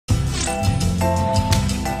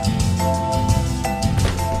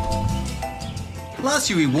Last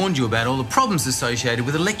year we warned you about all the problems associated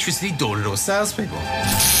with electricity door-to-door salespeople.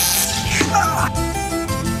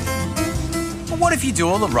 But what if you do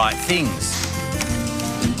all the right things?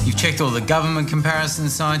 You've checked all the government comparison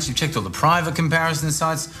sites, you've checked all the private comparison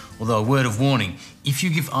sites, although a word of warning, if you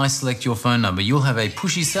give iSelect your phone number, you'll have a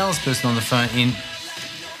pushy salesperson on the phone in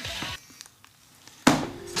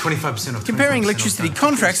 25% off. Comparing electricity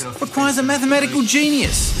contracts requires a mathematical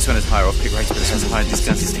genius. This one has higher off-peak rates, but it has a higher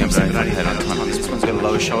discount system, but I only paid on time. This one's got a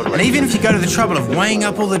lower shoulder rate. And even if you go to the trouble of weighing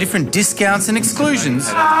up all the different discounts and exclusions,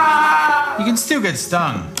 you can still get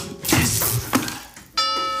stung.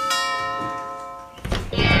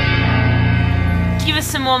 Give us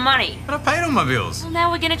some more money. But I paid all my bills. Well, now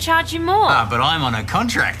we're going to charge you more. But I'm on a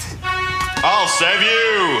contract. I'll save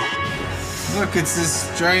you! Look, it's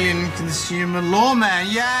Australian consumer law, man.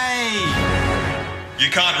 Yay!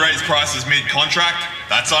 You can't raise prices mid-contract.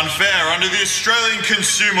 That's unfair under the Australian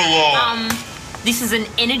consumer law. This is an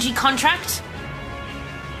energy contract?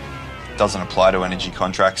 Doesn't apply to energy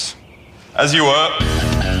contracts. As you were.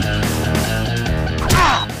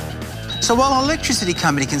 So while an electricity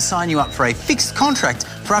company can sign you up for a fixed contract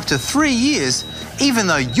for up to 3 years, even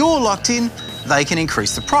though you're locked in, they can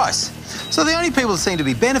increase the price. So the only people that seem to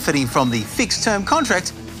be benefiting from the fixed-term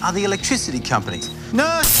contract are the electricity companies.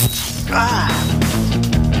 Not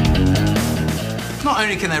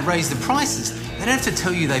only can they raise the prices, they don't have to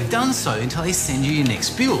tell you they've done so until they send you your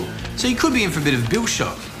next bill. So you could be in for a bit of bill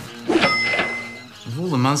shock. Of all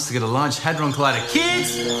the months to get a large Hadron Collider,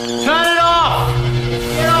 kids, turn it off!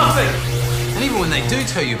 Get off it! And even when they do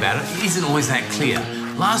tell you about it, it isn't always that clear.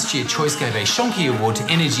 Last year, Choice gave a Shonky Award to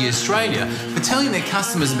Energy Australia for telling their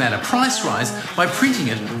customers about a price rise by printing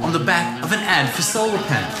it on the back of an ad for solar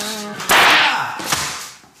panels.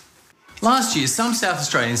 Last year, some South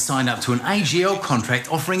Australians signed up to an AGL contract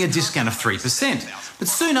offering a discount of 3%. But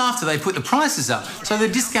soon after, they put the prices up, so the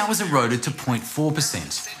discount was eroded to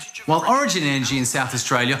 0.4%. While Origin Energy in South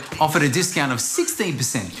Australia offered a discount of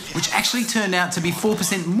 16%, which actually turned out to be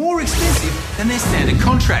 4% more expensive than their standard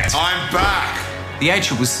contract. I'm back! The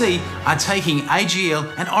ACCC are taking AGL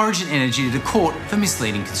and Origin Energy to court for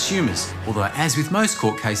misleading consumers, although as with most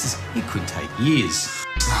court cases, it could take years.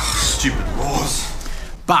 Stupid laws.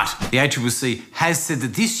 But the ACCC has said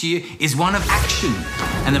that this year is one of action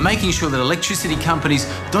and that making sure that electricity companies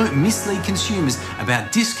don't mislead consumers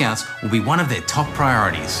about discounts will be one of their top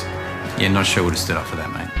priorities. Yeah, not sure would have stood up for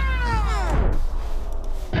that, mate.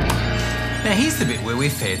 Now here's the bit where we're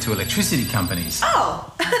fair to electricity companies.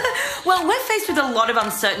 Oh, well, we're faced with a lot of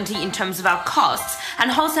uncertainty in terms of our costs, and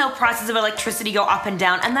wholesale prices of electricity go up and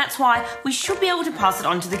down, and that's why we should be able to pass it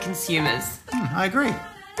on to the consumers. I agree.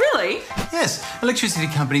 Really? Yes, electricity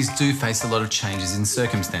companies do face a lot of changes in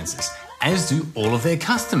circumstances, as do all of their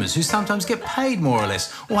customers, who sometimes get paid more or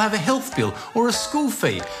less, or have a health bill or a school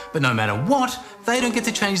fee. But no matter what, they don't get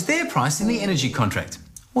to change their price in the energy contract.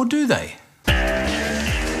 Or do they?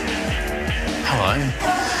 Hello.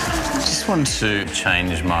 I just wanted to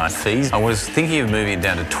change my fees. I was thinking of moving it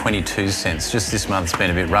down to 22 cents. Just this month's been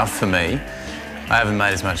a bit rough for me. I haven't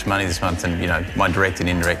made as much money this month, and, you know, my direct and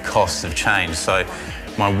indirect costs have changed. So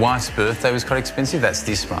my wife's birthday was quite expensive. That's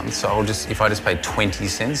this month. So if I just pay 20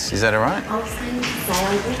 cents, is that all right?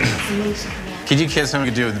 Could you get someone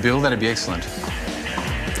to deal with the bill? That'd be excellent.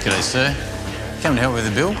 G'day, sir. Come and help with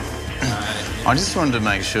the bill. I just wanted to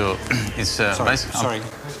make sure it's Sorry.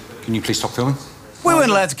 Can you please stop filming? We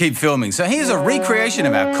weren't allowed to keep filming, so here's a recreation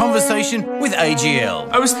of our conversation with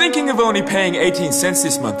AGL. I was thinking of only paying 18 cents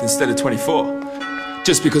this month instead of 24.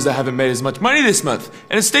 Just because I haven't made as much money this month,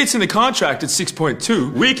 and it states in the contract at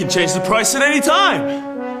 6.2, we can change the price at any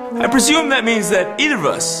time. I presume that means that either of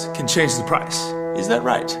us can change the price. Is that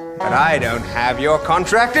right? But I don't have your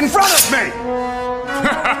contract in front of me!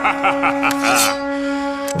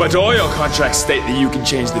 But all your contracts state that you can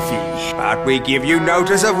change the fee. But we give you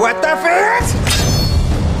notice of what the fee is!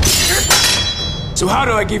 So how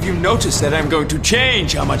do I give you notice that I'm going to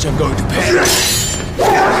change how much I'm going to pay?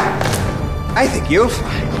 I think you'll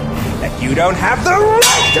find that you don't have the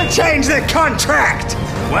right to change the contract!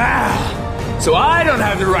 Wow. So I don't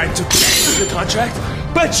have the right to change the contract,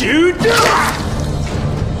 but you do!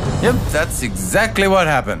 Yep, that's exactly what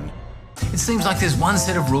happened. It seems like there's one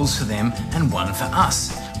set of rules for them and one for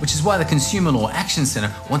us, which is why the Consumer Law Action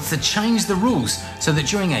Centre wants to change the rules so that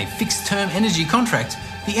during a fixed-term energy contract,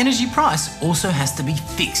 the energy price also has to be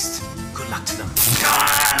fixed. Good luck to them.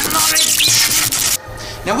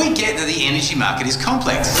 Now, we get that the energy market is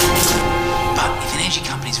complex, but if energy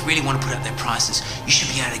companies really want to put up their prices, you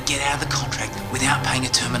should be able to get out of the contract without paying a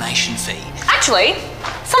termination fee. Actually,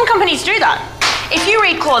 some companies do that. If you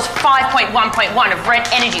read clause 5.1.1 of Red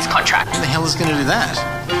Energy's contract. Who the hell is going to do that?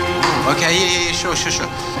 Okay, yeah, sure.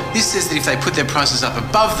 This says that if they put their prices up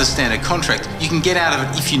above the standard contract, you can get out of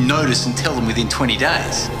it if you notice and tell them within 20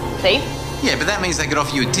 days. See? Yeah, but that means they could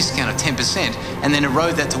offer you a discount of 10% and then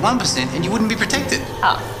erode that to 1% and you wouldn't be protected.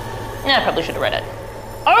 Oh. Yeah, I probably should have read it.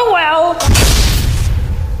 Oh well!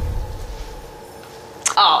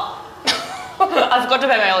 Oh. I forgot to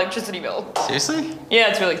pay my electricity bill. Seriously? Yeah,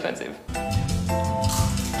 it's really expensive.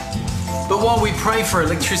 But while we pray for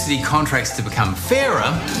electricity contracts to become fairer,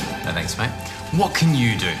 no thanks mate, what can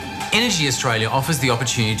you do? Energy Australia offers the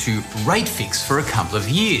opportunity to rate fix for a couple of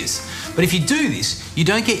years. But if you do this, you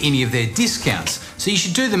don't get any of their discounts, so you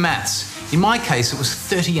should do the maths. In my case, it was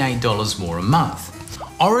 $38 more a month.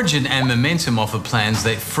 Origin and Momentum offer plans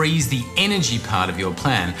that freeze the energy part of your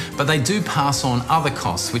plan, but they do pass on other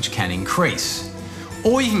costs which can increase.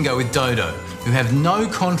 Or you can go with Dodo, who have no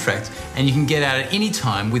contract and you can get out at any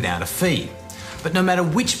time without a fee. But no matter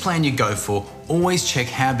which plan you go for, always check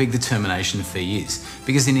how big the termination fee is,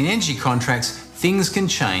 because in energy contracts, things can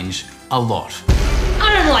change a lot.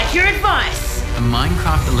 I don't like your advice. A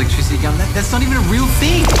Minecraft electricity gun? That's not even a real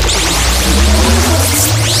thing.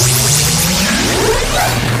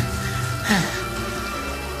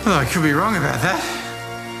 Well, I could be wrong about that.